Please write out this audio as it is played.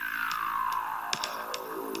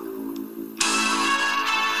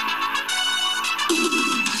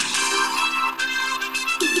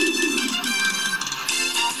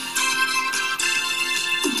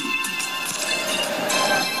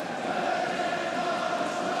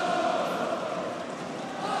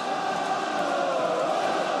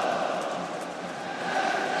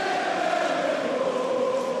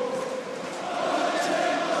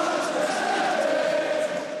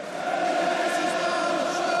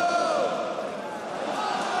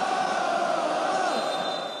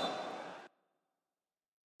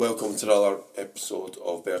Welcome to another episode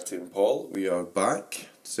of Bertie and Paul. We are back.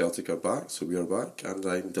 Celtic are back, so we are back, and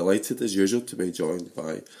I'm delighted as usual to be joined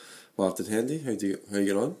by Martin Hendy. How you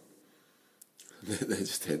get on?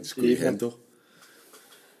 Just Hendy's going Hendo.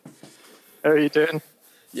 How are you doing?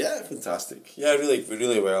 Yeah, fantastic. Yeah,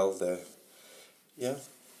 really well. I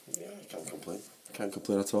can't complain. Can't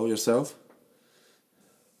complain at all. Yourself?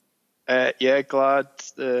 Glad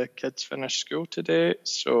the kids finished school today,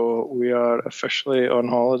 so we are officially on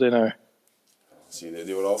holiday now. See,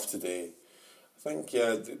 they were off today. I think,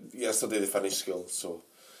 yesterday they finished school, so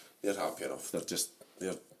they're happy enough. They're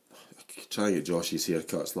trying to get Josh's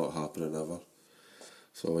haircut. It's not happening ever.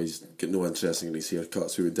 So he's got no interest in his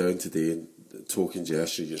haircut. So we were down today and token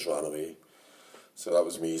gesture, he just ran away. So that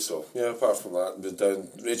was me. So yeah, apart from that, we were down.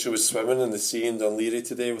 Rachel was swimming in the sea in Dunleary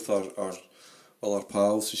today with all our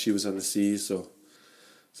pals, so she was in the sea. So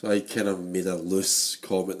I kind of made a loose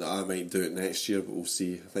comment that I might do it next year, but we'll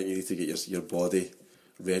see. I think you need to get your body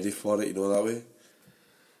ready for it, that way.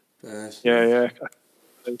 Yeah.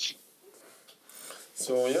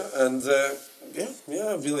 So I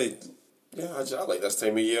like this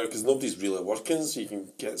time of year because nobody's really working, so you can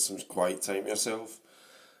get some quiet time yourself.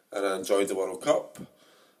 And I enjoyed the World Cup,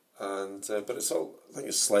 but I think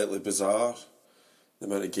it's slightly bizarre the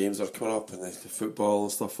amount of games that are coming up and the football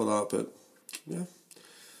and stuff like that. But yeah,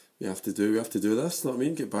 we have to do this. Know what I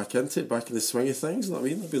mean? Get back into it, back in the swing of things. Know what I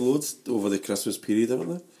mean? There'll be loads over the Christmas period, aren't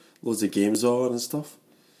there? Loads of games on and stuff.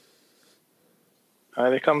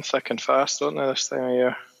 They come thick and fast, don't they, this time of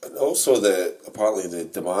year? And also, apparently the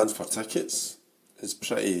demand for tickets is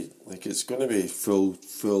pretty, it's going to be full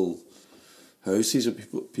houses, and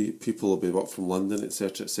people will be up from London,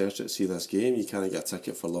 etc., to see this game. You can't get a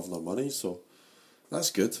ticket for love nor money, so that's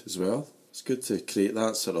good as well. It's good to create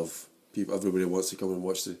that sort of people. Everybody wants to come and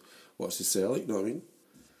watch the Celtic. You know what I mean?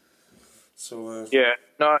 So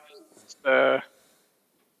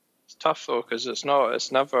it's tough though because it's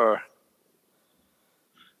never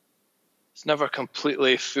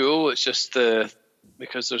completely full. It's just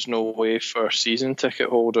because there's no way for season ticket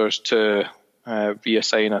holders to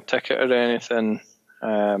reassign a ticket or anything.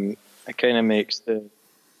 It kind of makes the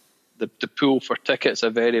pool for tickets a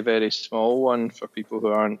very, very small one for people who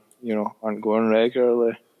aren't going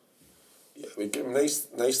regularly. Yeah, we get a nice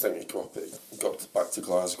thing to go back to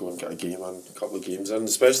Glasgow and get a couple of games in,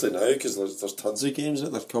 especially now because there's tons of games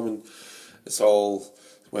that they're coming. It's all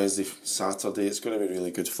Wednesday, Saturday. It's going to be really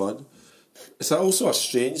good fun. It's also a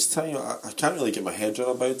strange time. I can't really get my head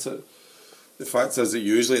around about it. The fact is that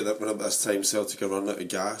usually at this time Celtic are running out of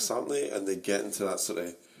gas, aren't they? And they get into that sort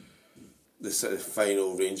of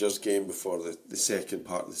final Rangers game before the second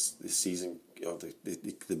part of the season,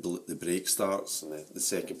 the break starts and the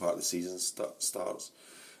second part of the season starts.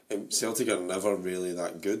 Celtic are never really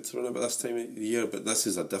that good around about this time of the year, but this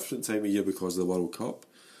is a different time of year because of the World Cup.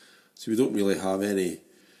 So we don't really have any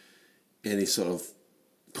sort of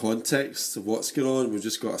context of what's going on. We've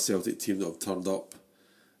just got a Celtic team that have turned up,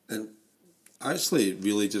 and actually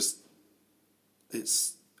really just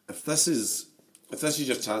if this is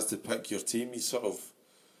your chance to pick your team, he's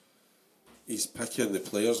picking the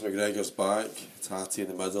players. McGregor's back, Tati in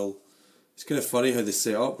the middle. It's kind of funny how they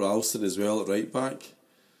set up Ralston as well at right back,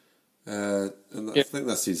 I think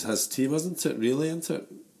this is his team, isn't it? Really, isn't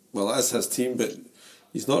it? Well, it is his team, but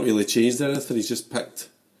he's not really changed anything. He's just picked.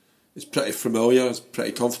 It's pretty familiar. It's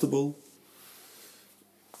pretty comfortable.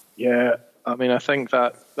 Yeah, I mean, I think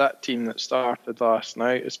that team that started last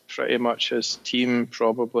night is pretty much his team.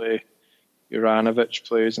 Probably Juranovic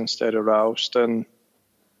plays instead of Ralston.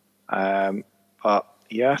 But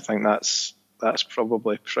yeah, I think that's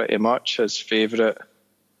probably pretty much his favourite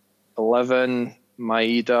 11.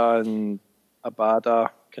 Maeda and Abada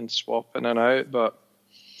can swap in and out, but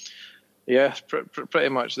yeah, pretty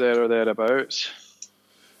much there or thereabouts.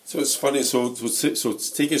 So it's funny. So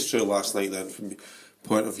take us through last night then, from the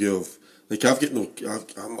point of view of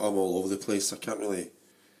I'm all over the place. I can't really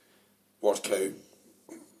work out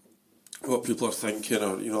what people are thinking,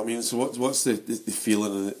 or what I mean. So what's the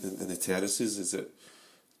feeling in the terraces? Is it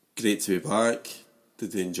great to be back?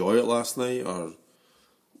 Did they enjoy it last night, or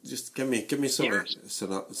just give me sort of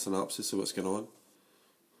a synopsis of what's going on?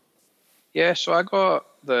 Yeah, so I got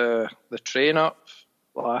the train up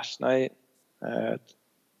last night at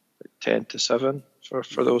 10 to 7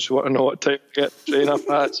 for those who want to know what time to get the train up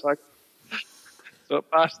at. So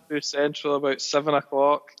it passed through Central about 7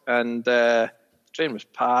 o'clock, and the train was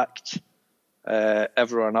packed.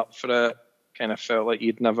 Everyone up for it. Kind of felt like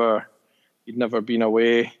you'd never been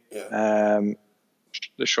away. Yeah.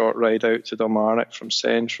 The short ride out to Dalmarnock from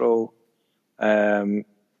Central,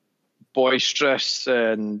 boisterous,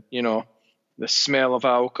 and the smell of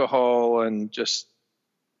alcohol and just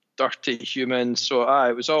dirty humans. So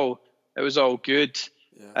it was all good.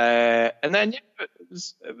 Yeah. And then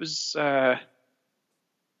it was a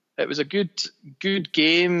good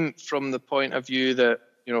game from the point of view that,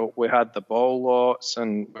 you know, we had the ball lots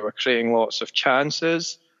and we were creating lots of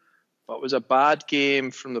chances, but it was a bad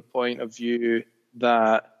game from the point of view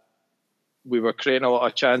that we were creating a lot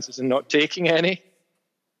of chances and not taking any.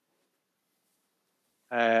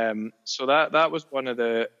 So that was one of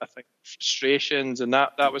the, I think, frustrations, and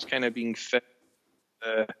that was kind of being fit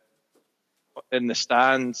in the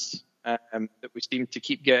stands, that we seemed to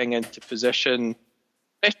keep getting into position,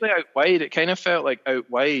 especially out wide. It kind of felt like out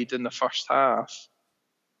wide in the first half,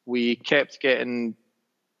 we kept getting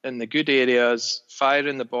in the good areas,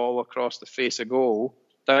 firing the ball across the face of goal,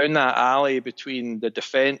 down that alley between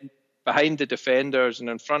behind the defenders and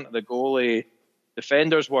in front of the goalie.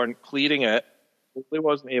 Defenders weren't clearing it. Goalie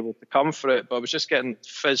wasn't able to come for it, but it was just getting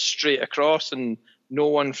fizzed straight across, and no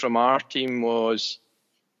one from our team was,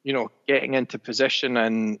 you know, getting into position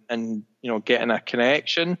and you know, getting a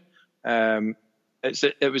connection. It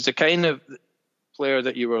was the kind of player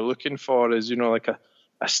that you were looking for, is, you know, like a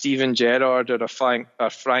Steven Gerrard or a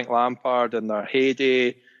Frank Lampard in their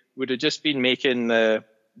heyday, would have just been making the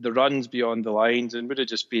runs beyond the lines and would have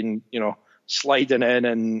just been, you know, sliding in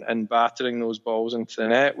and battering those balls into the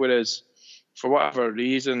net. Whereas, for whatever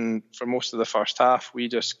reason, for most of the first half, we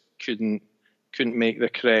just couldn't make the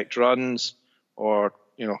correct runs, or,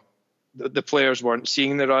 you know, the players weren't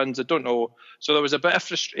seeing the runs. I don't know. So there was a bit of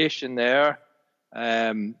frustration there.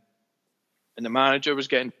 And the manager was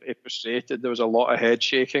getting frustrated. There was a lot of head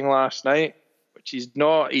shaking last night, which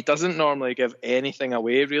he doesn't normally give anything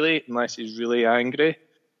away, really, unless he's really angry.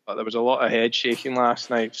 But there was a lot of head shaking last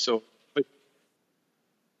night. So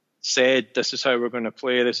said, this is how we're going to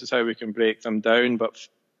play, this is how we can break them down, but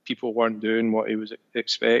people weren't doing what he was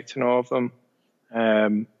expecting of them.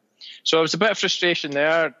 So there was a bit of frustration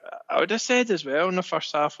there. I would have said as well in the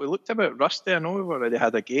first half, we looked a bit rusty. I know we've already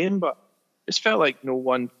had a game, but it just felt like no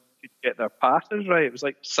one could get their passes right. It was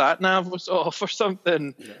like sat-nav was off or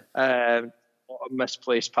something. Yeah. A lot of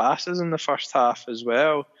misplaced passes in the first half as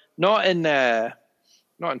well. Not in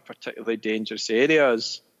particularly dangerous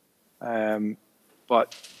areas,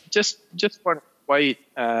 but just weren't quite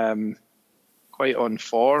on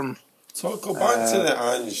form. So go back to the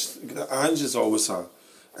Ange. The Ange is always a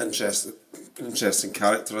interesting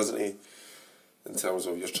character, isn't he? In terms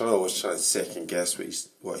of, you're always trying to second guess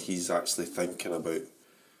what he's actually thinking about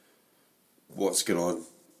what's going on,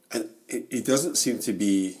 and he doesn't seem to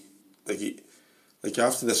be like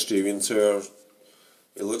after the Australian tour.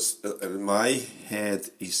 It looks, in my head,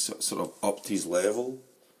 he's sort of upped his level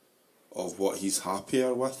of what he's happy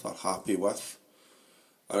with.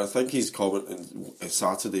 And I think he's commenting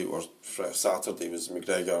Saturday was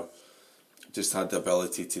McGregor just had the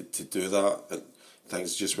ability to do that, and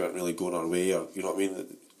things just weren't really going our way, or, you know what I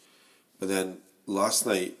mean? But then last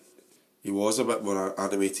night he was a bit more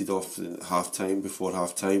animated off in before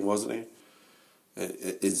half time, wasn't he?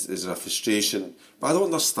 Is there a frustration? But I don't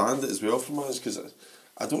understand it as well from us, because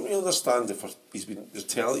I don't really understand if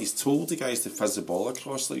he's told the guys to fizz the ball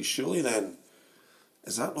across. Like, surely then,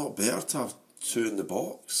 is that not better to have two in the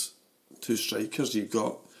box, two strikers? You've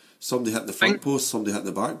got somebody hitting the front post, somebody hitting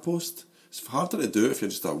the back post. It's harder to do it if you're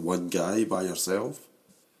just that one guy by yourself.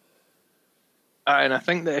 And I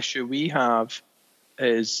think the issue we have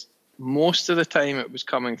is most of the time it was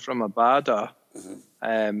coming from Abada.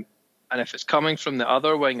 Mm-hmm. And if it's coming from the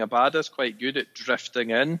other wing, Abada's quite good at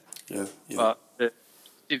drifting in. Yeah. But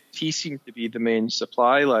he seemed to be the main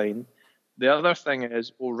supply line. The other thing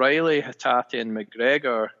is O'Reilly, Hatate and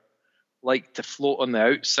McGregor like to float on the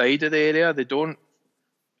outside of the area. They're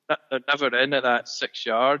never in at that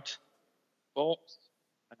 6-yard box.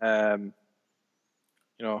 You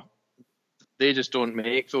know, they just don't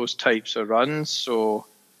make those types of runs. So,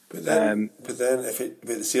 but then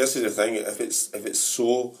see, this is the thing. If it's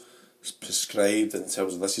so prescribed in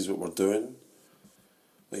terms of this is what we're doing,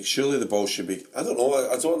 like, surely the ball should be. I don't know.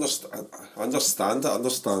 I don't understand. I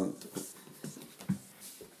understand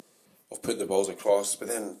of putting the balls across, but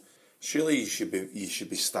then surely you should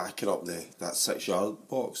be stacking up that 6-yard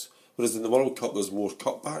box. Whereas in the World Cup, there's more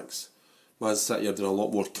cutbacks. Man City are doing a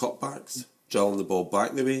lot more cutbacks, drilling the ball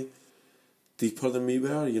back the way deeper than we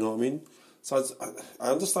were. You know what I mean? So I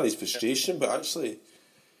understand his frustration, but actually,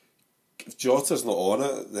 if Jota's not on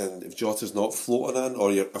it, then if Jota's not floating in,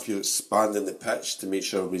 or if you're expanding the pitch to make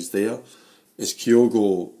sure everybody's there, has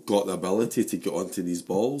Kyogo got the ability to get onto these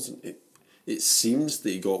balls? It seems that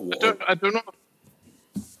he got one. I don't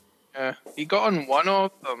know. He got on one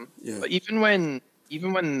of them. Yeah. But even when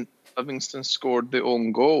Livingston scored the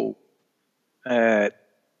own goal,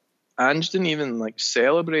 Ange didn't even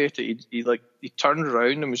celebrate it. He turned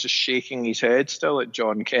around and was just shaking his head still at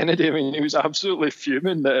John Kennedy. I mean, he was absolutely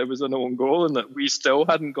fuming that it was an own goal and that we still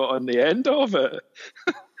hadn't got on the end of it.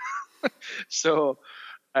 So,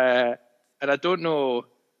 and I don't know.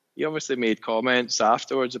 He obviously made comments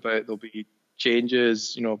afterwards about there'll be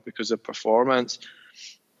changes, because of performance.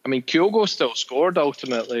 I mean, Kyogo still scored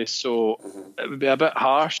ultimately, so it would be a bit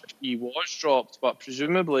harsh if he was dropped. But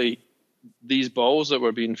presumably, these balls that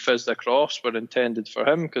were being fizzed across were intended for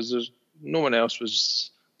him, because there's no one else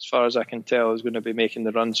was, as far as I can tell, is going to be making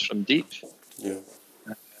the runs from deep. Yeah.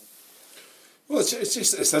 Well,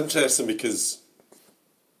 it's interesting because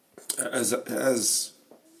as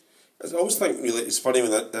I always think, really, it's funny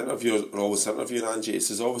when the interviewers are always interviewing Angie.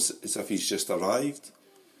 It's always as if he's just arrived,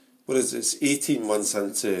 whereas it's 18 months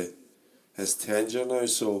into his tenure now.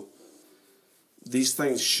 So these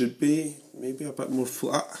things should be maybe a bit more.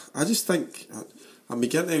 I just think I'm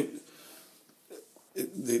beginning to.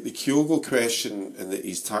 The Kyogo question and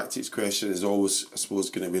his tactics question is always, I suppose,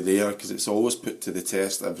 going to be there because it's always put to the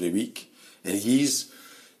test every week, and he's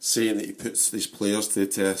saying that he puts these players to the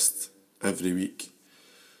test every week.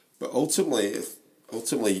 But ultimately,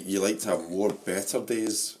 you like to have more better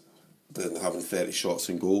days than having 30 shots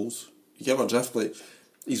and goals. You get my drift?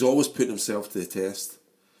 He's always putting himself to the test,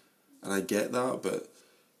 and I get that. But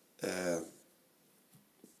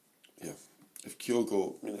yeah, if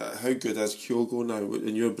Kyogo, how good is Kyogo now?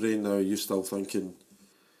 In your brain now, are you still thinking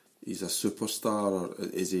he's a superstar, or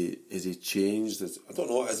is he changed? I don't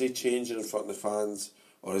know. Is he changing in front of the fans,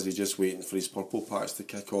 or is he just waiting for his purple patch to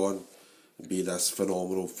kick on? Be this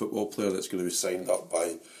phenomenal football player that's going to be signed up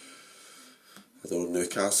by, I don't know,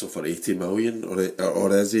 Newcastle for 80 million, or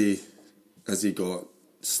has he got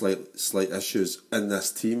slight issues in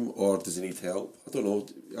this team, or does he need help? I don't know.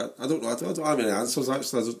 I don't know. I don't have any answers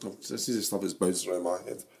actually. This is the stuff that's bouncing around my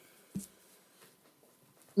head.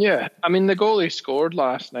 Yeah, I mean, the goal he scored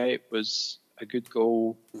last night was a good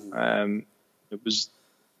goal. It was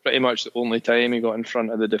pretty much the only time he got in front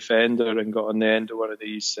of the defender and got on the end of one of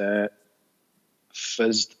these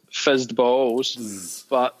fizzed balls.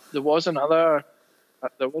 But there was another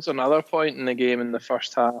point in the game in the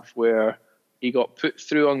first half where he got put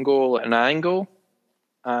through on goal at an angle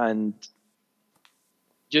and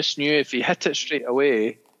just knew if he hit it straight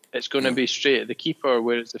away, it's going to be straight at the keeper,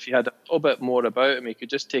 whereas if he had a little bit more about him, he could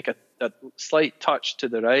just take a slight touch to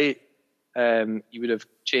the right, he would have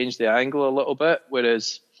changed the angle a little bit,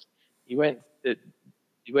 whereas he went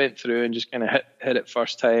through and just kind of hit it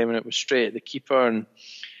first time, and it was straight at the keeper. And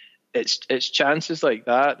it's chances like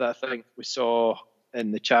that I think we saw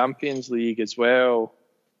in the Champions League as well.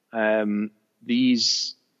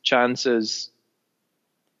 These chances,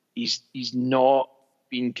 he's not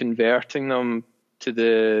been converting them to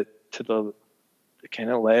the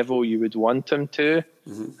kind of level you would want him to,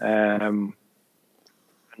 and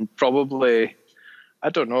probably, I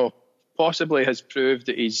don't know, possibly has proved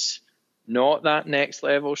that he's not that next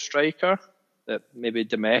level striker. That maybe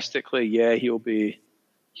domestically, yeah, he'll be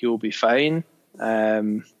fine.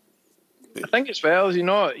 I think as well as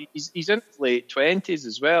he's in his late 20s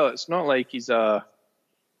as well. It's not like he's a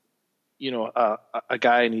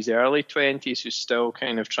guy in his early 20s who's still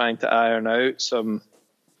kind of trying to iron out some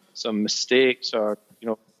mistakes or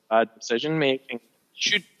bad decision making.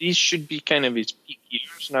 These should be kind of his peak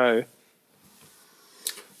years now.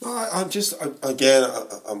 No, I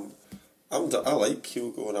like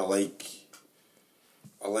Kyogo, and I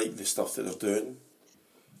like the stuff that they're doing.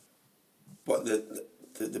 But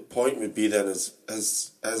the point would be then is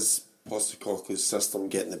Postecoglou's system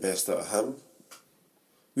getting the best out of him?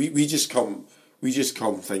 We just come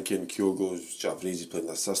thinking Kyogo's Japanese, he's playing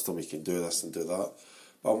this system, he can do this and do that.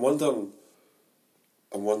 But I'm wondering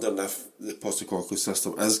if the Postecoglou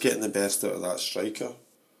system is getting the best out of that striker,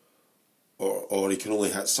 or he can only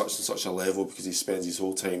hit such and such a level because he spends his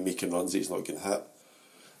whole time making runs that he's not getting hit.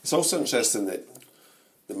 It's also interesting that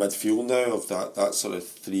the midfield now of that sort of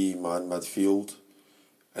 3-man midfield,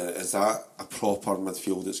 is that a proper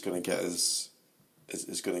midfield that's going to get us?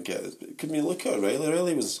 Is going to get us? Can we look at Riley?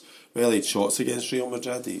 Riley had shots against Real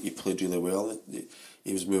Madrid. He played really well.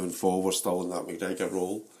 He was moving forward still in that McGregor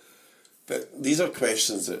role. But these are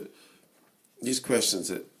questions that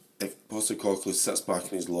if Postecoglou sits back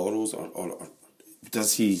in his laurels, or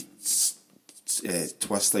does he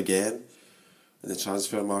twist again in the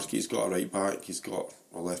transfer market? He's got a right back, he's got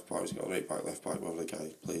a left back, he's got a right back, whatever the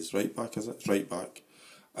guy plays. Right back, is it? It's right back.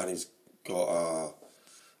 And he's got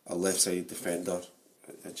a left side defender,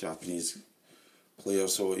 a Japanese player,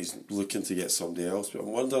 so he's looking to get somebody else. But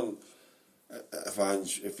I'm wondering if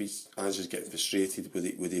Ange's getting frustrated,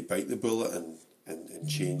 would he bite the bullet and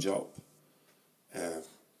change up,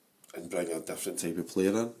 and bring a different type of player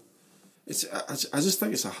in? I just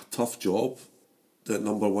think it's a tough job, the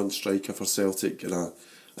number one striker for Celtic in a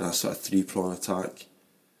sort of three-prong attack.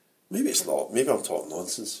 Maybe it's not. Maybe I'm talking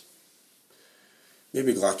nonsense.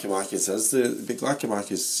 Maybe Giakoumakis is but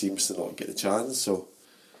Giakoumakis seems to not get the chance. So,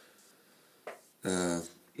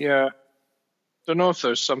 yeah, don't know if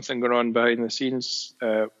there's something going on behind the scenes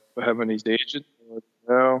with him and his agent.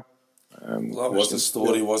 Well, that was the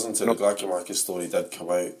story, wasn't it? The Giakoumakis story did come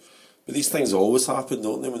out, but these things always happen,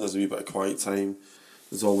 don't they? When there's a wee bit of quiet time,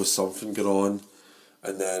 there's always something going on,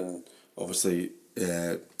 and then obviously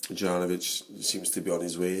Juranovic seems to be on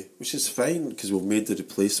his way, which is fine because we've made the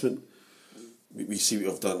replacement. We see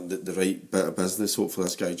we've done the right bit of business. Hopefully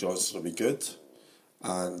this guy Johnson will be good,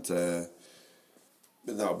 and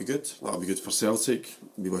that'll be good. That'll be good for Celtic.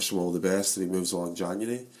 We wish him all the best and he moves on in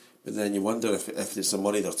January. But then you wonder if it's the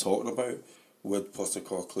money they're talking about, would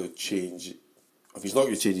Postecoglou change? If he's not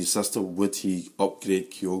going to change his system, would he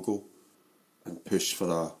upgrade Kyogo and push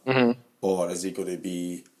for or is he going to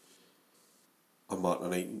be a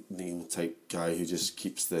Martin O'Neill type guy who just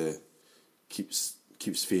keeps faith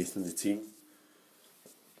in the team?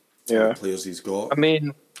 The players he's got. I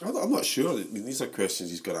mean, I'm not sure. I mean, these are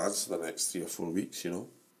questions he's got to answer the next 3 or 4 weeks.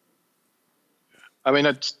 I mean,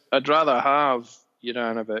 I'd rather have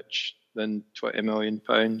Juranovic than £20 million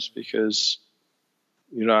because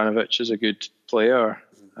Juranovic is a good player.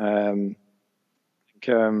 I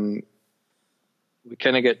think we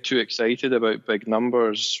kind of get too excited about big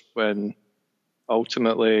numbers when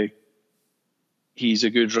ultimately he's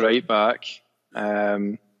a good right back.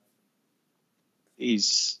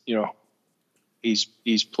 He's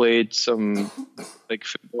played some big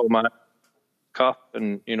football match, cup,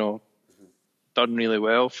 and done really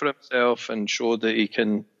well for himself and showed that he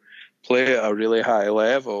can play at a really high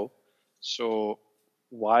level. So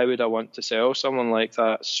why would I want to sell someone like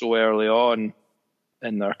that so early on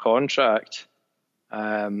in their contract?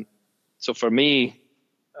 So for me,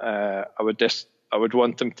 I would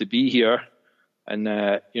want him to be here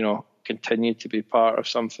and continue to be part of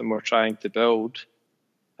something we're trying to build.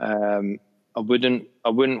 I wouldn't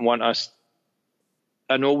want us.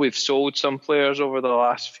 I know we've sold some players over the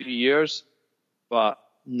last few years, but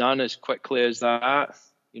none as quickly as that.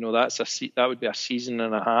 That would be a season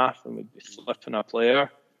and a half, and we'd be flipping a player.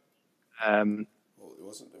 Well, it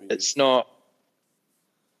wasn't. I mean, it's not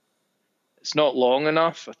long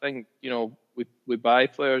enough. I think we buy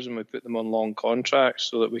players and we put them on long contracts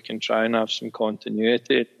so that we can try and have some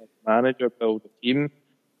continuity. Manager build a team.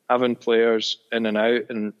 Having players in and out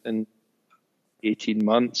in 18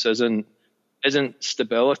 months isn't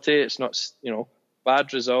stability. It's not,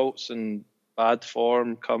 bad results and bad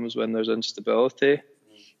form comes when there's instability.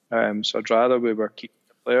 So I'd rather we were keeping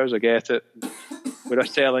the players. I get it. We're a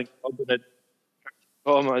selling club in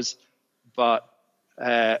Thomas, but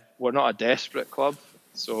we're not a desperate club,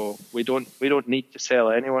 so we don't need to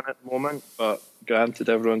sell anyone at the moment. But granted,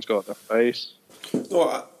 everyone's got their price.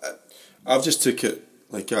 No, I've just took it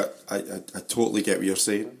like I totally get what you're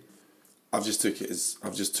saying. I've just took it as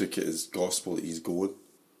gospel that he's going.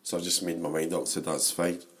 So I just made my mind up and said that's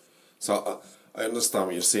fine. So I understand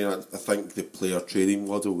what you're saying. I think the player trading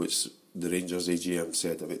model, which the Rangers AGM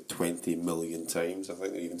said about 20 million times, I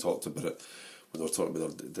think they even talked about it when they were talking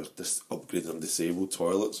about their upgrading their disabled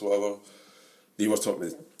toilets or whatever. They were talking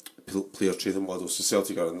about the player trading model. So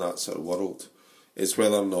Celtic are in that sort of world. It's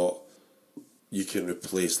whether or not you can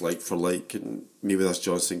replace like for like, and maybe this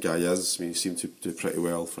Johnson guy is. I mean, he seemed to do pretty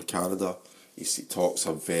well for Canada. He talks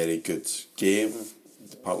a very good game.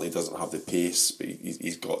 Apparently, he doesn't have the pace, but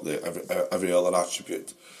he's got every other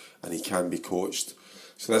attribute, and he can be coached.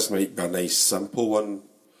 So this might be a nice, simple one,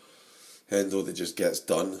 Hendo, that just gets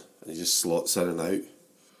done and he just slots in and out,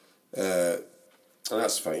 and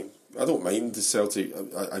that's fine. I don't mind the Celtic.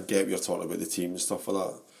 I get what you're talking about the team and stuff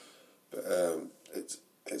like that, but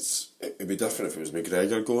it'd be different if it was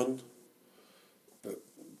McGregor going. But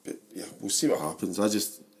yeah, we'll see what happens.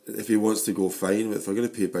 If he wants to go, fine. But if we're going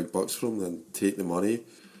to pay big bucks for him, then take the money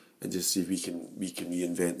and just see if we can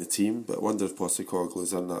reinvent the team. But I wonder if Postecoglou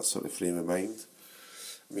is in that sort of frame of mind.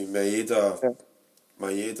 I mean, Maeda.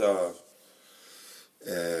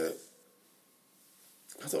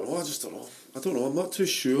 I don't know. I just don't know. I don't know. I'm not too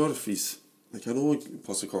sure if he's like. I know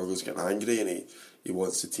Postecoglou's getting angry and he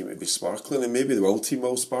wants the team to be sparkling, and maybe the team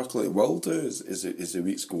will sparkle. It will do as the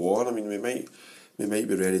weeks go on. I mean, we might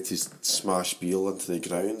be ready to smash Beale into the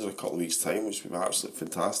ground in a couple of weeks' time, which would be absolutely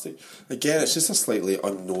fantastic. Again, it's just a slightly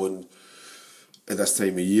unknown at this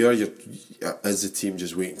time of year, is the team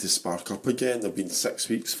just waiting to spark up again? They've been 6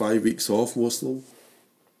 weeks, 5 weeks off, most of them.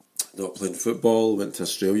 Not playing football, went to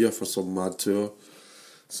Australia for some mad tour.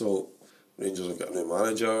 So Rangers have got a new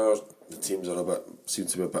manager. The teams seem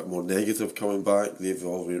to be a bit more negative coming back. They've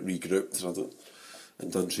all regrouped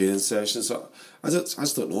and done training sessions. So I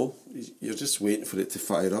just don't know. You're just waiting for it to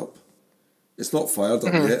fire up. It's not fired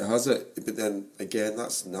up yet, has it? But then again,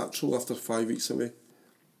 that's natural after 5 weeks away.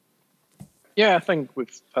 Yeah, I think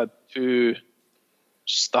we've had 2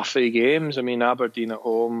 stuffy games. I mean, Aberdeen at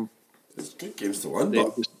home. It's good games to win,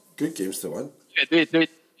 but good games to win. Yeah,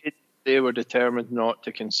 they were determined not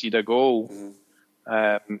to concede a goal.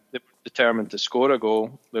 Mm-hmm. They were determined to score a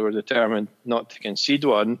goal. They were determined not to concede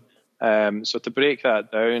one. So to break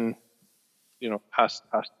that down, has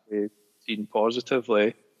to be seen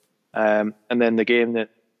positively. And then the game that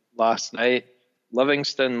last night,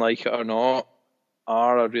 Livingston, like it or not,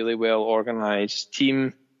 are a really well organised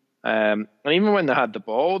team. And even when they had the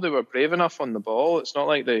ball, they were brave enough on the ball. It's not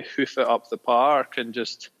like they hoof it up the park and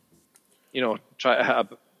just, try to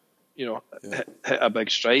hit a big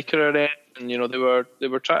striker at it. And they were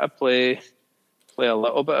trying to play a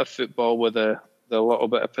little bit of football with the little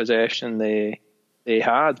bit of possession they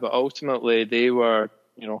had, but ultimately they were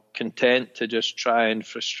content to just try and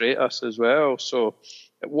frustrate us as well. So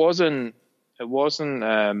it wasn't ever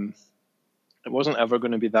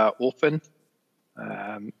going to be that open,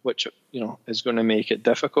 which is going to make it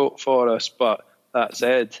difficult for us. But that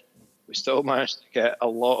said, we still managed to get a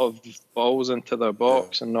lot of balls into their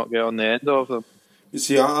box and not get on the end of them. You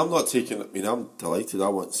see, I'm not taking. I mean, I'm delighted. I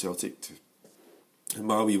want Celtic to. In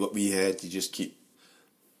my wee head, you just keep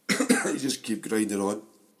grinding on.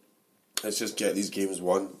 Let's just get these games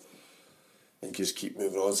won and just keep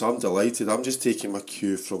moving on. So I'm delighted. I'm just taking my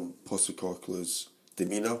cue from Postecoglou's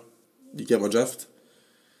demeanour. You get my drift?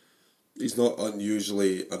 He's not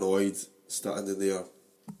unusually annoyed standing there.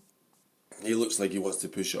 He looks like he wants to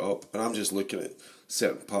push it up. And I'm just looking at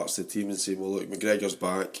certain parts of the team and saying, well, look, McGregor's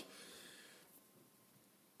back.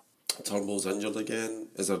 Turnbull's injured again.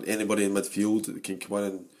 Is there anybody in midfield that can come in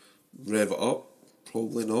and rev it up?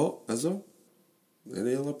 Probably not, is there?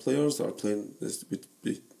 Any other players that are playing this would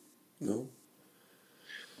be no?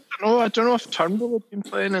 I don't know if Turnbull had been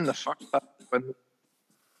playing in the first half when they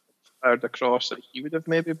fired across that he would have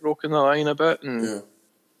maybe broken the line a bit and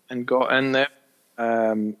got in there.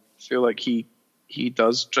 I feel like he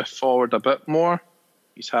does drift forward a bit more.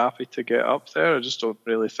 He's happy to get up there. I just don't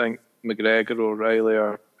really think McGregor, O'Reilly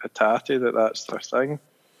or Hatate that's their thing.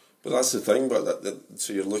 But that's the thing,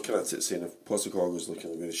 so you're looking at it saying if Postecoglou's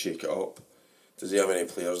looking to shake it up, does he have any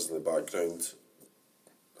players in the background?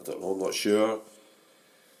 I don't know, I'm not sure.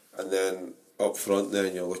 And then up front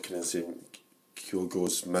then you're looking and saying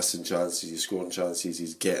Kyogo's missing chances, he's scoring chances,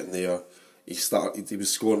 he's getting there. He was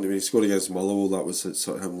scoring, when he scored against Motherwell, that was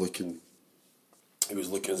sort of him looking, he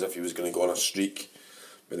was looking as if he was going to go on a streak.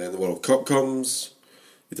 But then the World Cup comes,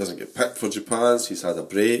 he doesn't get picked for Japan, so he's had a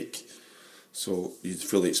break. So you'd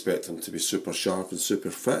fully expect him to be super sharp and super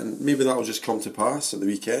fit, and maybe that'll just come to pass at the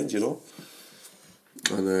weekend, And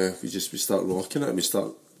we start rocking it and we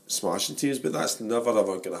start smashing teams, but that's never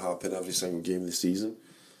ever going to happen every single game of the season.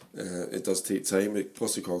 It does take time.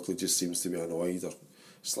 Postecoglou just seems to be annoyed or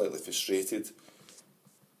slightly frustrated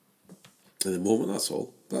at the moment. That's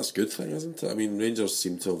all. That's a good thing, isn't it? I mean, Rangers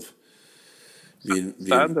seem to have been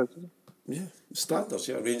standards. Yeah, standards.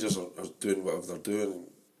 Yeah, Rangers are doing whatever they're doing.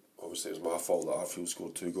 Obviously, it was my fault that Arfield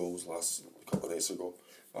scored 2 goals a couple of nights ago.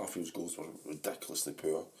 Arfield's goals were ridiculously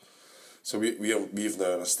poor. So we've now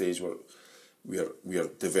in a stage where we are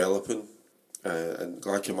developing, and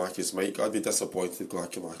Giakoumakis I'd be disappointed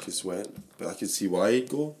Giakoumakis went, but I could see why he'd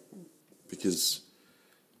go, because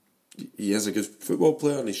he is a good football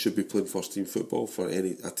player and he should be playing first team football for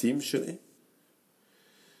a team, shouldn't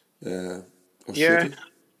he? Should he?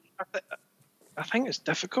 I think it's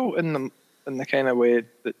difficult in the kind of way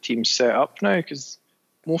that teams set up now, because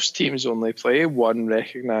most teams only play one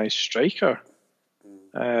recognised striker.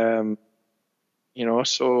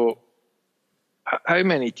 So how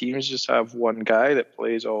many teams just have one guy that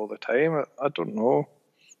plays all the time? I don't know.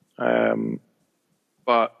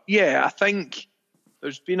 But yeah, I think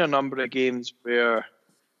there's been a number of games where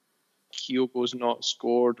Kyogo's not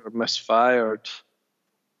scored or misfired,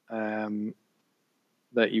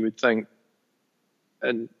 that you would think,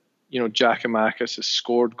 and Giakoumakis has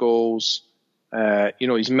scored goals.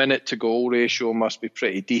 His minute to goal ratio must be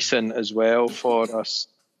pretty decent as well for us.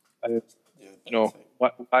 Why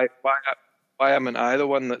am I the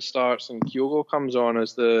one that starts and Kyogo comes on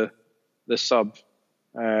as the sub?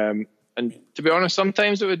 And to be honest,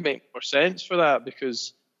 sometimes it would make more sense for that,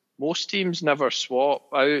 because most teams never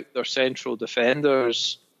swap out their central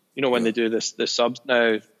defenders. You know, when they do the subs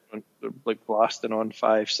now, they're like blasting on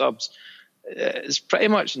 5 subs. It's pretty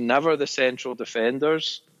much never the central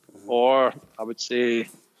defenders, or I would say,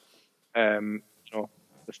 you know,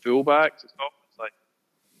 the fullbacks. It's always like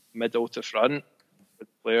middle to front, where the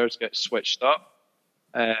players get switched up.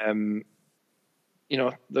 You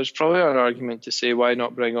know, there's probably an argument to say why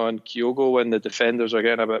not bring on Kyogo when the defenders are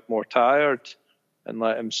getting a bit more tired, and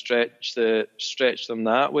let him stretch them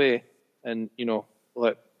that way, and you know,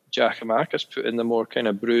 let Giakoumakis put in the more kind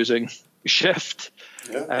of bruising shift.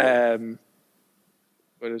 Yeah.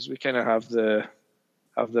 Whereas we kind of have the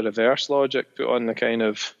reverse logic, put on the kind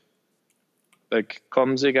of big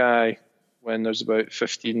clumsy guy when there's about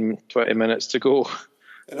 15, 20 minutes to go.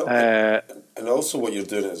 And also what you're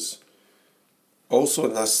doing is, also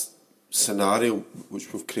in this scenario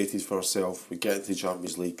which we've created for ourselves, we get into the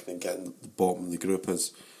Champions League and get in the bottom of the group,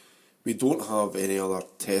 is we don't have any other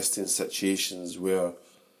testing situations where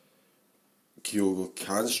Kyogo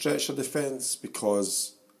can stretch a defence,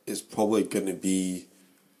 because it's probably going to be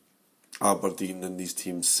Aberdeen and these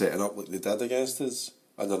teams setting up like they did against us,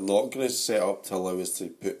 and they're not going to set up to allow us to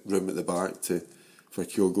put room at the back for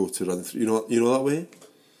Kyogo to run through. You know that way.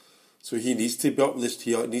 So he needs to be up this.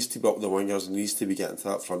 He needs to be up the wingers and needs to be getting to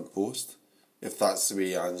that front post. If that's the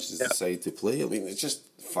way Ange has decided to play, I mean, it's just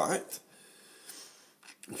fact.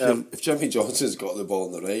 If Jimmy Johnson's got the ball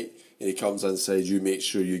on the right and he comes inside, you make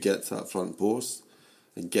sure you get to that front post,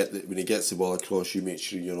 and when he gets the ball across, you make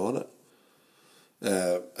sure you're on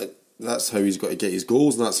it. That's how he's got to get his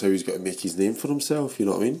goals, and that's how he's got to make his name for himself. You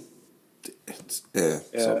know what I mean? It's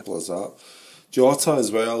simple as that. Jota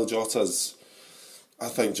as well. I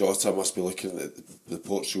think Jota must be looking at the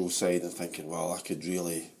Portugal side and thinking, well, I could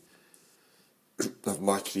really have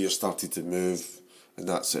my career started to move in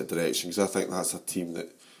that sort of direction, because I think that's a team that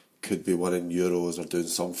could be winning Euros or doing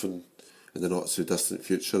something in the not so distant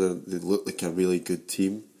future. They look like a really good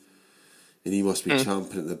team, and he must be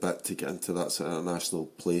championing the bit to get into that sort of international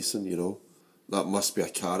placing. You know, that must be a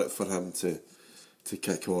carrot for him to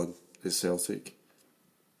kick on at Celtic.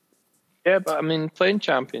 Yeah, but I mean, playing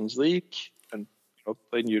Champions League and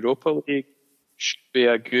playing Europa League should be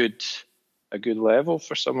a good level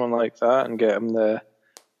for someone like that, and get him the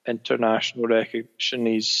international recognition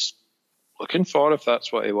he's looking for, if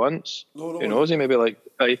that's what he wants. No. Who knows? He maybe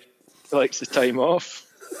he likes the time off.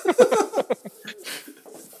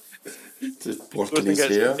 Just working his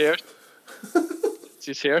hair.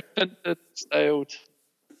 His hair tinted, styled.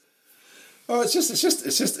 Oh, it's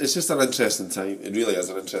just an interesting time. It really is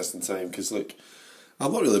an interesting time, because look,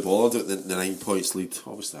 I'm not really bothered with the 9 points lead.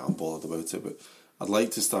 Obviously, I'm bothered about it, but I'd like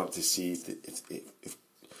to start to see if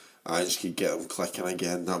Ange could get them clicking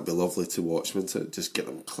again. That'd be lovely to watch, wouldn't it? Just get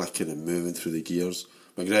them clicking and moving through the gears.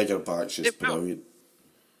 McGregor back's just brilliant.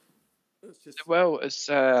 Well, it's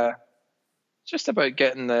just about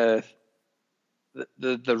getting the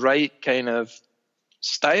right kind of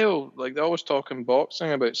style. Like, they always talk in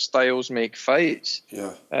boxing about styles make fights.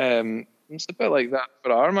 Yeah. It's a bit like that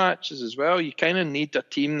for our matches as well. You kind of need a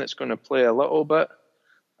team that's going to play a little bit,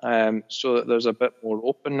 so that there's a bit more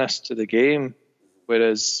openness to the game.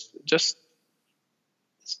 Whereas it's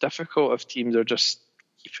difficult if teams are just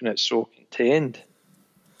keeping it so contained.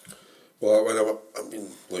 Well, I mean,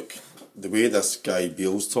 look, the way this guy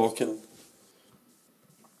Beale's talking,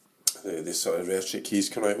 the sort of rhetoric he's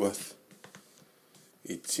come out with,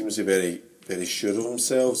 he seems to be very, very sure of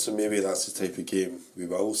himself. So maybe that's the type of game we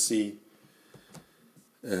will see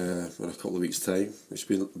in a couple of weeks' time. Which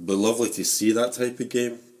would be lovely to see that type of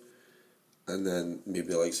game. And then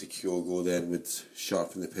maybe like Kyogo then would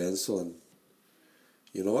sharpen the pencil. And,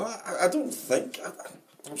 you know, I don't think...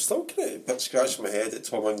 I'm still kind of a bit scratching my head at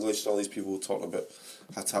Tom English and all these people talking about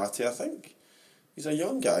Hatate. I think he's a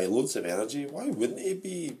young guy, loads of energy. Why wouldn't he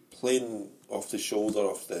be playing off the shoulder,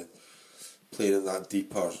 playing in that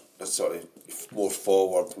deeper, sort of more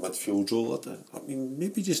forward midfield role? I mean,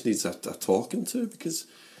 maybe he just needs a talking to, because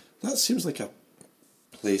that seems like a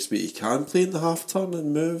place where he can play in the half turn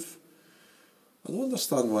and move. I don't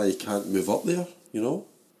understand why he can't move up there, you know?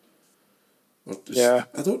 I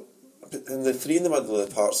don't... And the three in the middle of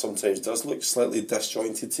the park sometimes does look slightly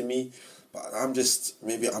disjointed to me, but I'm just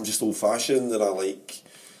old fashioned, and I like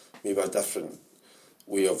maybe a different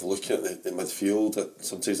way of looking at the midfield.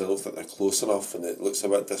 Sometimes I don't think they're close enough and it looks a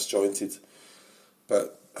bit disjointed.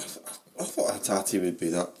 But I thought Hatate would be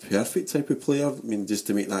that perfect type of player. I mean, just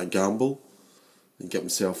to make that gamble and get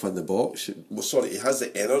himself in the box. He has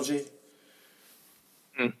the energy.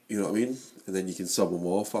 You know what I mean? And then you can sub him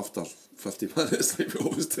off after 50 minutes like we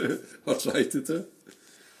always do, or try to do.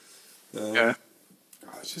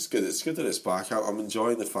 It's just good. It's good that it's back. I'm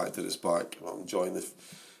enjoying the fact that it's back. I'm enjoying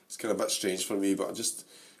it's kind of a bit strange for me, but it's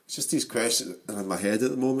just these questions in my head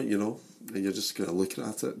at the moment, you know, and you're just kind of looking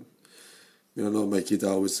at it. I mean, I know Mikey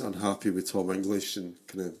Dahl was unhappy with Tom English and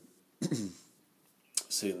kind of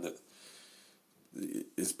saying that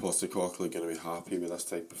is Postecoglou going to be happy with this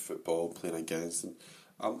type of football playing against him?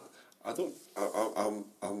 I'm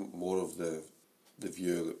more of the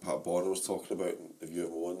view that Pat Bonner was talking about, and the view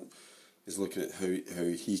of Owen is looking at how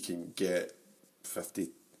he can get 10%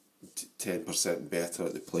 better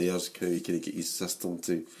at the players, how he can get his system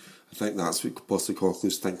to. I think that's what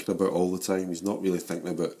Postecoglou's thinking about all the time. He's not really thinking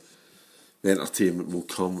about the entertainment will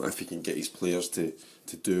come if he can get his players to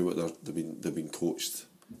do what they've been coached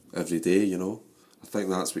every day, you know. I think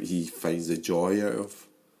that's what he finds the joy out of.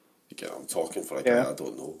 Again, I'm talking for a guy I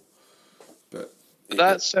don't know. But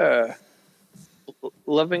that's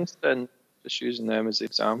Livingston, just using them as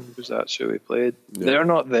examples, because that's who we played. Yeah. They're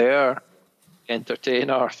not there to entertain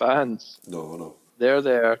our fans. No. They're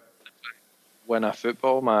there to win a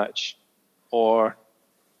football match or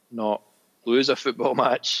not lose a football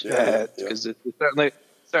match. Because they certainly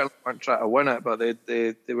weren't trying to win it, but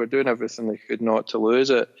they were doing everything they could not to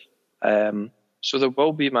lose it. So there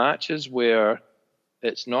will be matches where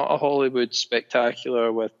it's not a Hollywood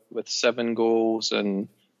spectacular with 7 goals and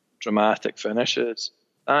dramatic finishes.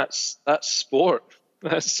 That's sport.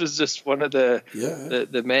 This is just one of the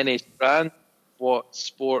many strands of what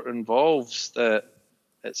sport involves, that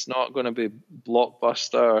it's not going to be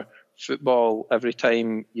blockbuster football every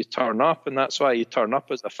time you turn up, and that's why you turn up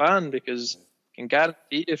as a fan, because I can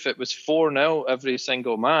guarantee if it was 4-0 every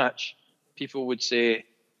single match, people would say,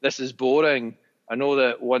 this is boring. I know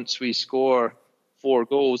that once we score 4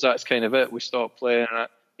 goals, that's kind of it. We stop playing.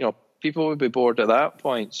 You know, people would be bored at that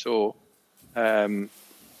point. So, I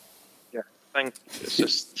think it's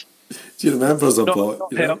just. Do you remember as a boy?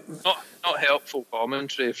 Not helpful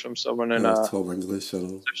commentary from someone in Tom English. I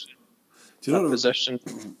know. Do you know position?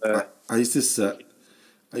 I used to sit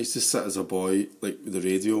as a boy, like with the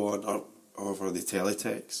radio on or over the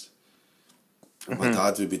teletext. And my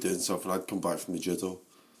dad would be doing something. I'd come back from the judo.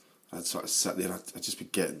 I'd sort of sit there. I'd just be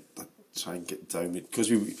I'd try and get down, because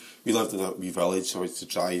we lived in a wee village, so I used to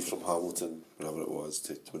drive from Hamilton, wherever it was,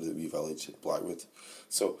 to the wee village in Blackwood.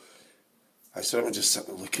 So I sort of just sit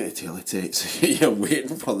and look at the teletext. You're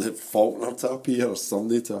waiting for the Faulkner to appear or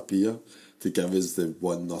somebody to appear to give us the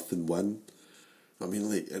 1-0 win. I mean,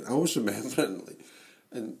 like, and I always remember it, like,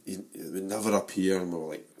 and he would never appear, and we were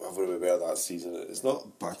like, wherever we were that season. It's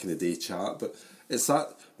not back in the day chat, but it's that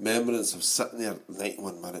remembrance of sitting there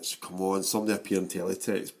 91 minutes, come on, somebody appear on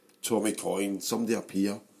teletext, Tommy Coyne, somebody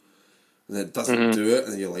appear, and it doesn't do it,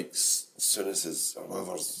 and you're like, Souness is, or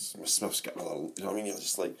whoever, Smith's got another, you know what I mean? You're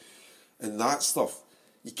just like, and that stuff,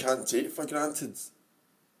 you can't take it for granted.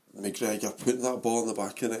 McGregor putting that ball in the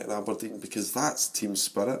back of the net in Aberdeen, because that's team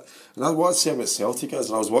spirit. And I want to see him at Celtic is,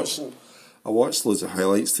 and I watched loads of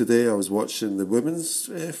highlights today. I was watching the women's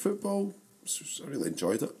football. I really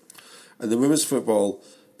enjoyed it. And the women's football,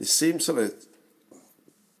 the same sort of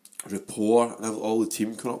rapport and all the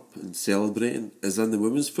team coming up and celebrating is in the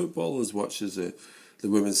women's football as much as the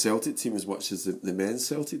women's Celtic team, as much as the men's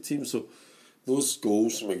Celtic team. So those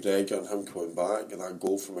goals from McGregor and him coming back, and that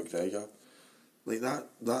goal from McGregor, like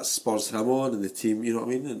that spurs him on and the team, you know what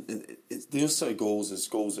I mean? And it's those sort of goals is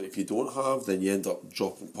goals that if you don't have, then you end up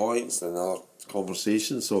dropping points and another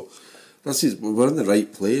conversation. So we're in the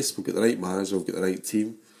right place. We've got the right manager, we've got the right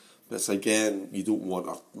team. But it's again, you don't want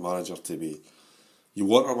our manager to be. You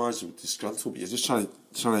want our manager to be disgruntled, but you're just trying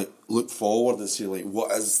to look forward and see, like,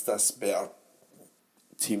 what is this better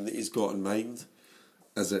team that he's got in mind?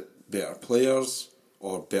 Is it better players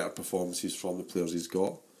or better performances from the players he's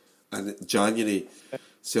got? And in January,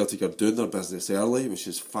 Celtic are doing their business early, which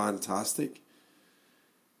is fantastic.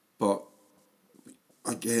 But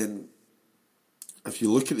again, if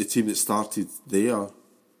you look at the team that started there,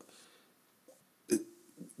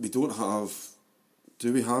 we don't have.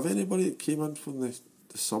 Do we have anybody that came in from the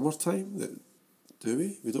summertime? Do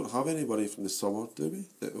we? We don't have anybody from the summer, do we?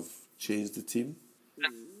 That have changed the team.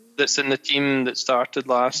 That's in the team that started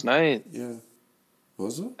last night. Yeah,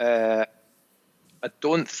 was it? I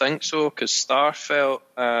don't think so, because Starfelt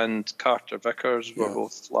and Carter Vickers were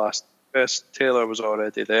both last. Best Taylor was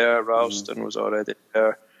already there. Ralston was already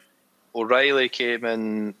there. O'Reilly came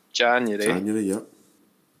in January. Yep.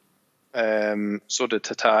 So did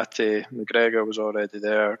Tatati. McGregor was already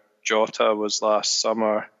there. Jota was last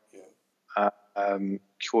summer.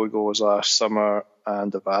 Kyogo was last summer,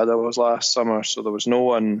 and Avada was last summer. So there was no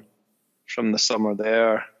one from the summer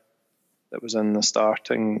there that was in the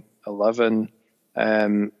starting 11.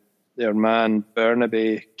 their man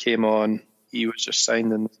Burnaby came on. He was just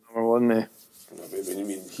signed in the summer, wasn't he? I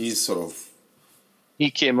mean, he's sort of...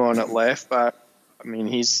 He came on at left back. I mean,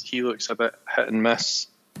 he looks a bit hit and miss.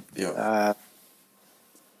 Yeah.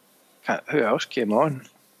 Who else came on?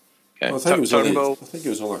 I think he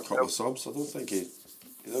was only a couple of subs. I don't think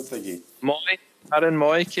he. Aaron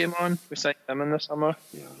Moy came on. We signed him in the summer.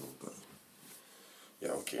 Yeah, I know, but yeah,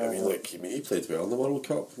 okay. I mean, look, he played well in the World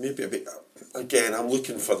Cup. Maybe a bit. Again, I'm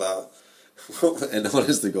looking for that. And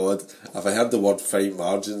honest to God, if I heard the word fine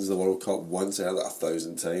margins in the World Cup once, I heard it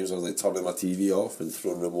 1,000 times. I was like turning my TV off and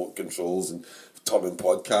throwing remote controls and turning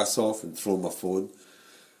podcasts off and throwing my phone.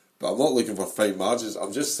 But I'm not looking for fine margins.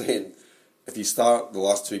 I'm just saying, if you start the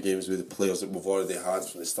last two games with the players that we've already had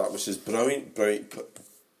from the start, which is brilliant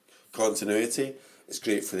continuity, it's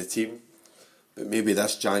great for the team. But maybe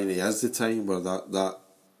this January is the time where that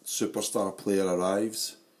superstar player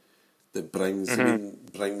arrives that brings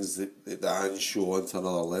the Ange show onto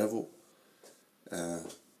another level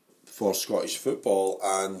for Scottish football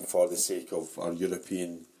and for the sake of our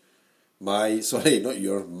my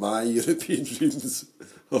European dreams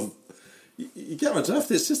of. You get my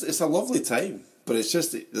drift. It's a lovely time, but it's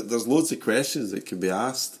just there's loads of questions that can be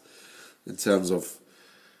asked in terms of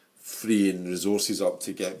freeing resources up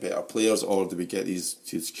to get better players, or do we get these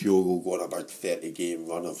Kyogo going a big 30-game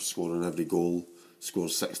run of scoring every goal, score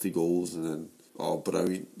 60 goals, and then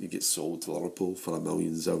brilliant, you get sold to Liverpool for £1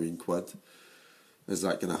 million zillion quid. Is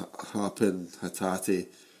that going to happen, Hatate?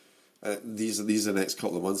 These are the next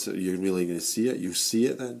couple of months that you're really going to see it. You see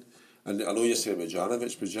it then, and I know you're saying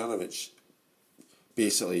Bojanovic, but Bojanovic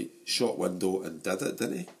basically shot window and did it,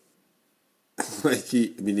 didn't he?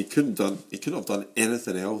 He couldn't have done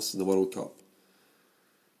anything else in the World Cup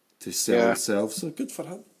to sell himself. So good for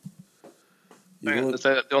him. The only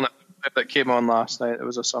player that came on last night that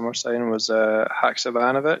was a summer sign was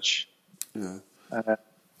Haksabanovic. Yeah.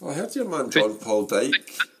 I heard your man John Paul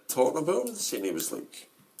Dyke talking about him, saying he was like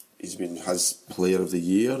he's been his player of the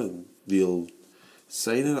year and real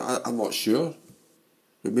signing. I'm not sure.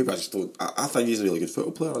 Maybe I just don't. I think he's a really good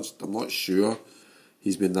football player. I'm not sure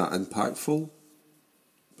he's been that impactful,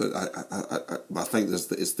 but I think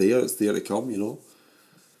it's there to come. You know.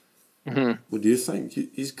 Mm-hmm. What do you think?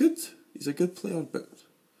 He's good. He's a good player, but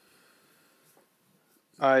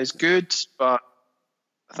he's good, but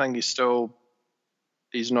I think he's not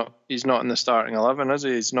in the starting 11, is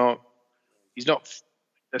he? He's not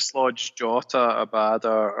dislodged Jota,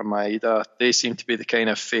 Abada, or Maeda. They seem to be the kind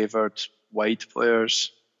of favoured wide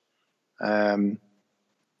players. That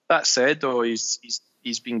said, though, he's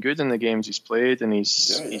been good in the games he's played, and he's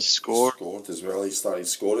scored. He scored as well. He started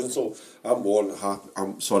scoring, so I'm more than happy.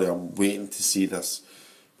 I'm waiting to see this.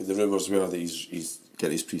 The rumours were that he's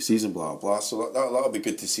getting his pre-season, blah blah. So that'll be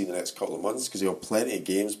good to see in the next couple of months because he'll have plenty of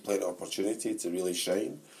games, plenty of opportunity to really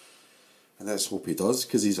shine. And let's hope he does,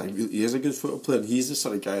 because he is a good football player, and he's the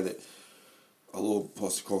sort of guy that, although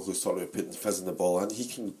Postecoglou's talking about putting fizzing the ball in, he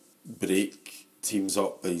can break teams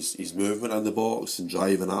up by his movement in the box and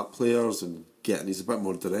driving at players and he's a bit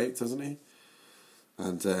more direct, isn't he?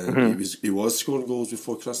 And he was scoring goals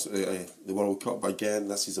before the World Cup, but again,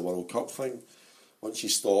 this is a World Cup thing. Once you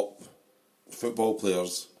stop football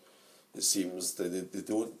players, it seems they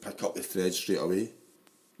don't pick up the thread straight away.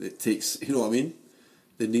 It takes, you know what I mean?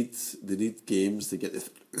 They need games to get the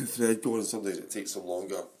thread going, and sometimes it takes them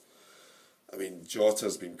longer. I mean,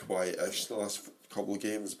 Jota's been quiet-ish the last couple of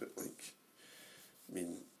games, but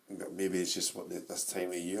maybe it's just this time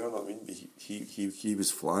of year. You know what I mean? But he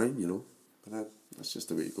was flying, you know. But then that's just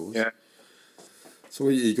the way it goes. Yeah. So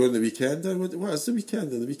are you going the weekend then? What is the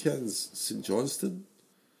weekend? The weekend's St Johnston.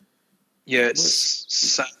 Yeah, it's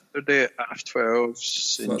Saturday at 12:30,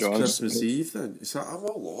 St Johnston. Christmas Eve then. I'm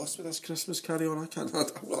all lost with this Christmas carry on. I'm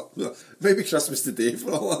not. Maybe Christmas today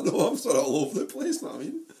for all I know. I'm sort of all over the place. Know what I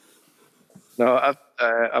mean? No,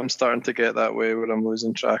 I'm starting to get that way where I'm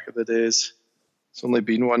losing track of the days. It's only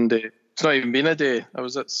been one day. It's not even been a day. I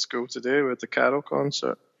was at school today with the Carol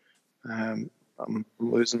concert. I'm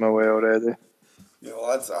losing my way already. Yeah,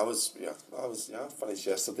 well, I finished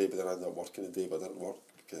yesterday, but then I ended up working the day, but I didn't work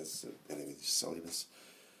because anyway, just silliness.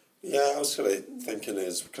 Yeah, I was kind of thinking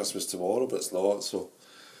it's Christmas tomorrow, but it's not. So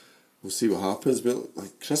we'll see what happens. But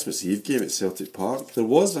like Christmas Eve game at Celtic Park, there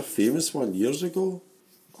was a famous one years ago.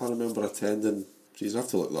 I remember attending. Geez, I have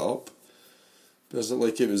to look that up. But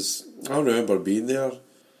I remember being there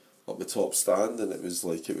up the top stand, and it was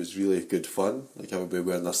really good fun. Like everybody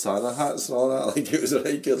wearing their Santa hats and all that. Like it was a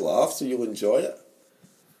right good laugh, so you'll enjoy it.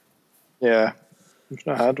 Yeah, I've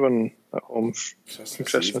not had one at home.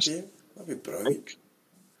 Christmas Eve game? That'd be brilliant.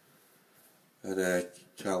 And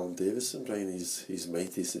Callum Davison bringing his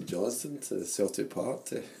mighty St Johnstone to Celtic Park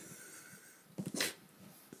to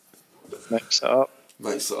Mix it up.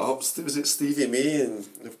 mix it up. Was it Stevie May? And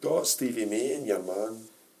they've got Stevie May and your man,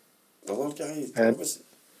 the other guy.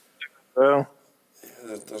 Yeah.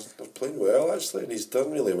 Yeah, they're playing well actually, and he's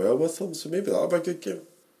done really well with them. So maybe that'll be a good game.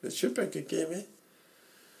 It should be a good game, eh?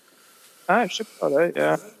 It should be alright,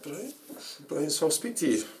 yeah. Brilliant. So I'll speak to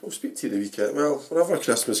you. We'll speak to you the weekend. Well, whenever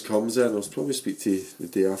Christmas comes in, I'll probably speak to you the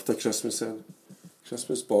day after Christmas then.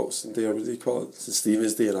 Christmas Boxing Day, or what do you call it? St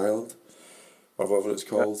Stephen's Day in Ireland, or whatever it's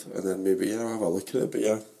called. And then maybe, I'll have a look at it. But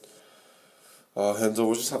yeah, Hindle,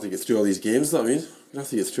 we'll just have to get through all these games, you know what I mean? We'll have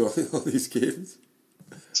to get through all these games.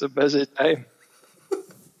 It's a busy time.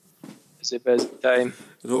 It's a busy time.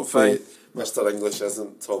 And hopefully Mr. English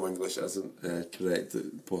Tom English isn't correct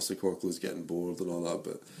that Postecoglou's getting bored and all that,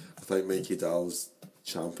 but I think Mikey Dall's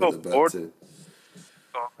champing a bit bored. to...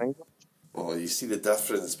 Oh, you see the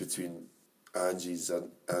difference between Angie's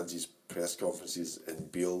press conferences and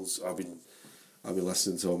Beale's. I've been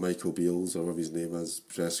listening to Michael Beale's, or whatever his name is,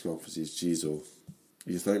 press conferences. Jeez, oh,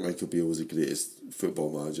 you think Michael Beale was the greatest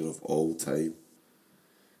football manager of all time?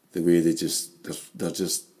 The way they're just,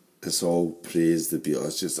 it's all praise the Beale.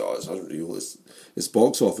 It's just, it's unreal. It's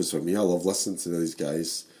box office for me. I love listening to these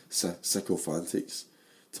guys, sycophantics,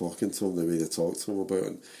 talking to him the way they talk to him about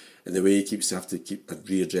it, and the way he keeps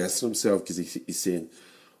readdressing himself, because he's saying,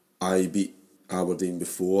 I beat Aberdeen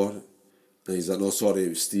before, and he's like, no, sorry, it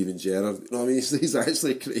was Steven Gerrard. You know what I mean? He's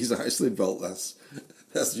actually built this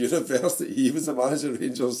universe that he was the manager of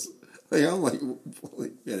Rangers. I'm like,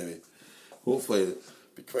 anyway, hopefully it'd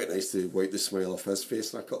be quite nice to wipe the smile off his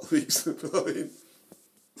face in a couple of weeks. You know what I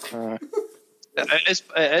mean?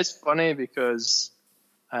 It is funny because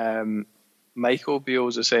Michael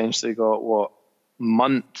Beale's essentially got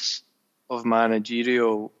months of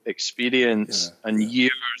managerial experience and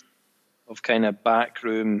years of kind of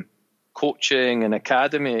backroom coaching and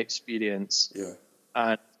academy experience,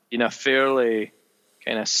 and in a fairly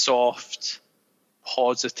kind of soft,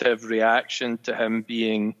 positive reaction to him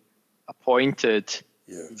being appointed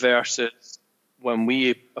versus when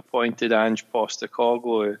we appointed Ange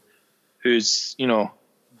Postecoglou, who's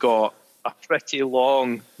got a pretty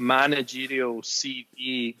long managerial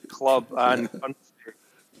CV, club and country.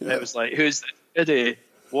 It was like, who's this idiot?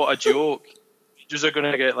 What a joke. Rangers are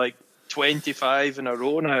going to get like 25 in a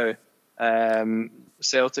row now.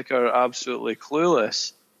 Celtic are absolutely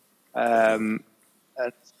clueless. And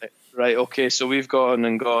right, okay, so we've gone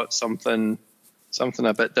and got something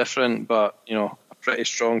a bit different, but a pretty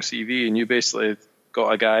strong CV, and you basically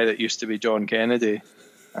got a guy that used to be John Kennedy.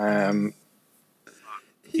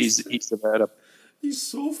 He's the better. He's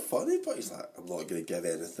so funny, but he's like, I'm not going to give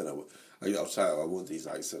anything. I'll try. I won't do his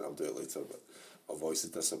accent. I'll do it later, but my voice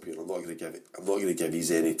has disappeared. I'm not going to give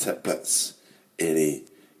you any tidbits,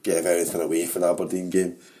 give anything away for the Aberdeen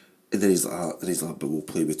game. And then he's like, but we'll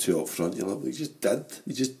play with two up front. You're like, well, you just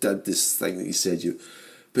did this thing that you said you.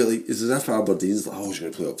 But like, it's as if Aberdeen's like, you're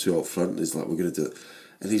going to play up two up front. And he's like, we're going to do it.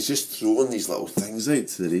 And he's just throwing these little things out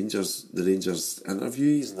to the Rangers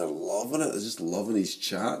interviews, and they're loving it. They're just loving his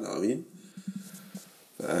chat. You know what I mean?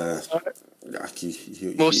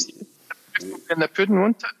 Most in the pudding,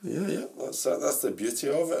 won't it? Yeah. That's the beauty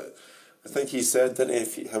of it. I think he said, didn't he,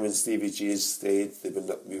 if him and Stevie G stayed, we'd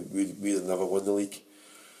have never won the league.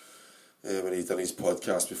 When he done his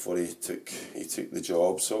podcast before he took the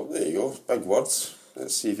job. So there you go, big words.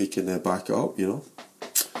 Let's see if he can back it up,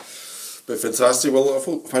 But fantastic. Well,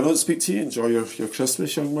 if I don't speak to you, enjoy your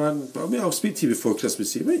Christmas, young man. But I'll speak to you before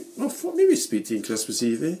Christmas Eve. Maybe speak to you on Christmas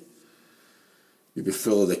Eve, eh? You'll be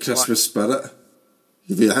full of the Christmas spirit.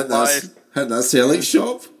 You'll be hitting that selling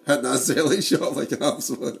shop. Hitting that selling shop like an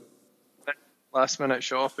absolute... Last minute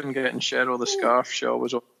shopping, getting Cheryl the scarf she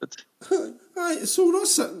always wanted. Right, so we're not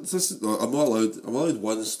sitting... I'm not allowed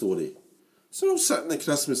one story. So we're all sitting at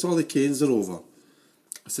Christmas, all the canes are over.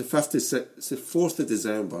 It's the 4th of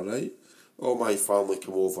December, right? All my family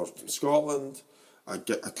come over from Scotland. I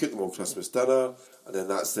cook them all Christmas dinner, and then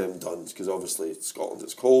that's them done, because obviously Scotland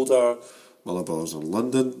it's colder, my little brothers are in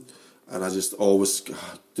London, and I just always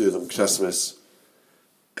do them Christmas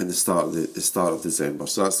in the start of December.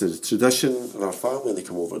 So that's the tradition in our family. They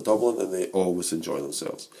come over to Dublin and they always enjoy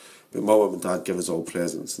themselves. But my mum and dad give us all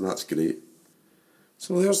presents, and that's great.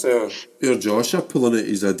 So there's Joshua pulling out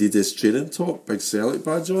his Adidas training top, big Celtic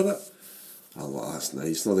badge on it. Oh, that's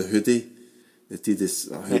nice. No, the hoodie, the Adidas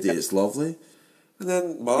hoodie, it's lovely. And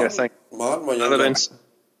then Martin, my younger...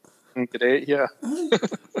 Great, yeah.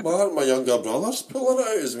 Martin, my younger brother's pulling it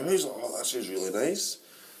out as well. He's like, this is really nice.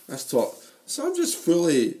 So I'm just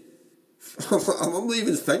fully I'm not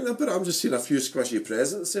even thinking about it. I'm just seeing a few squishy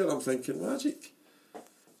presents there. I'm thinking, magic.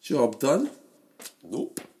 Job done.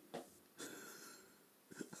 Nope.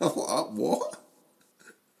 I'm like, what?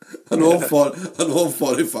 I know I'm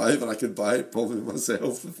 45 and I can buy it probably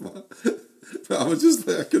myself. But I was just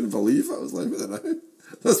like, I couldn't believe it. I was like, what the now?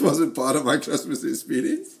 This wasn't part of my Christmas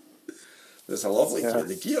experience. It's a lovely gear.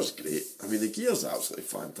 The gear's great. I mean, the gear's absolutely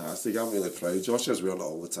fantastic. I'm really proud. Josh is wearing it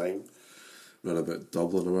all the time. We're about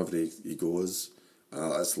Dublin or wherever he goes.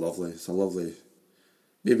 It's lovely. It's a lovely...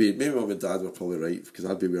 Maybe Mum and Dad were probably right, because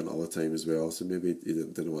I'd be wearing it all the time as well, so maybe he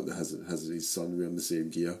didn't want his son wearing the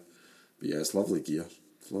same gear. But yeah, it's lovely gear.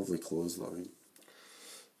 It's lovely clothes, you know what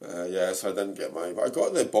I mean? Yeah, so I didn't get mine. But I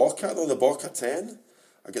got the Boca, though, the Boca 10.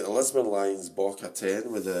 I got the Lisbon Lions Boca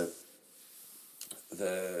 10 with the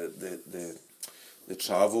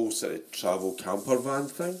travel camper van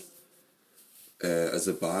thing as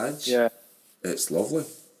a badge. Yeah. It's lovely.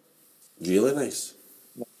 Really nice.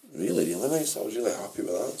 Really, really nice. I was really happy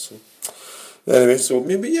with that. So anyway, so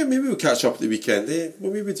maybe we'll catch up at the weekend.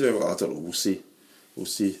 We'll maybe do it. I don't know. We'll see.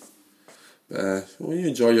 But well, you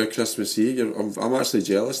enjoy your Christmas Eve. I'm actually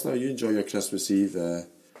jealous now. You enjoy your Christmas Eve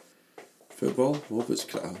football. I hope it's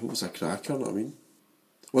a cracker. You know what I mean?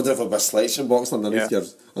 Wonder if there'll be a selection box underneath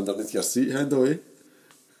your seat handle, eh?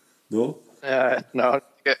 No. No.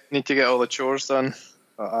 Need to get all the chores done.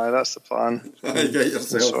 But that's the plan. Get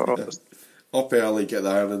yourself up early, get the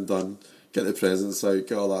ironing done, get the presents out,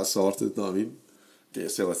 get all that sorted, know what I mean? Get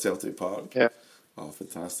yourself a Celtic Park. Yeah. Oh,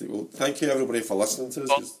 fantastic. Well, thank you everybody for listening to us,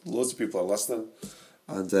 because loads of people are listening.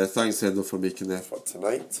 And thanks, Hendo, for making the effort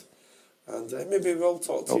tonight. And maybe we'll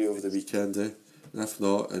talk to you over the weekend, And if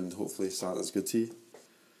not, and hopefully Santa's good to you.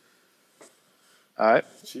 Aye,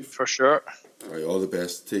 Chief. for sure. Right, all the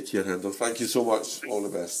best. Take care, Hendo. Thank you so much. All the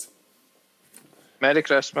best. Merry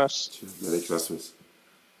Christmas. Merry Christmas.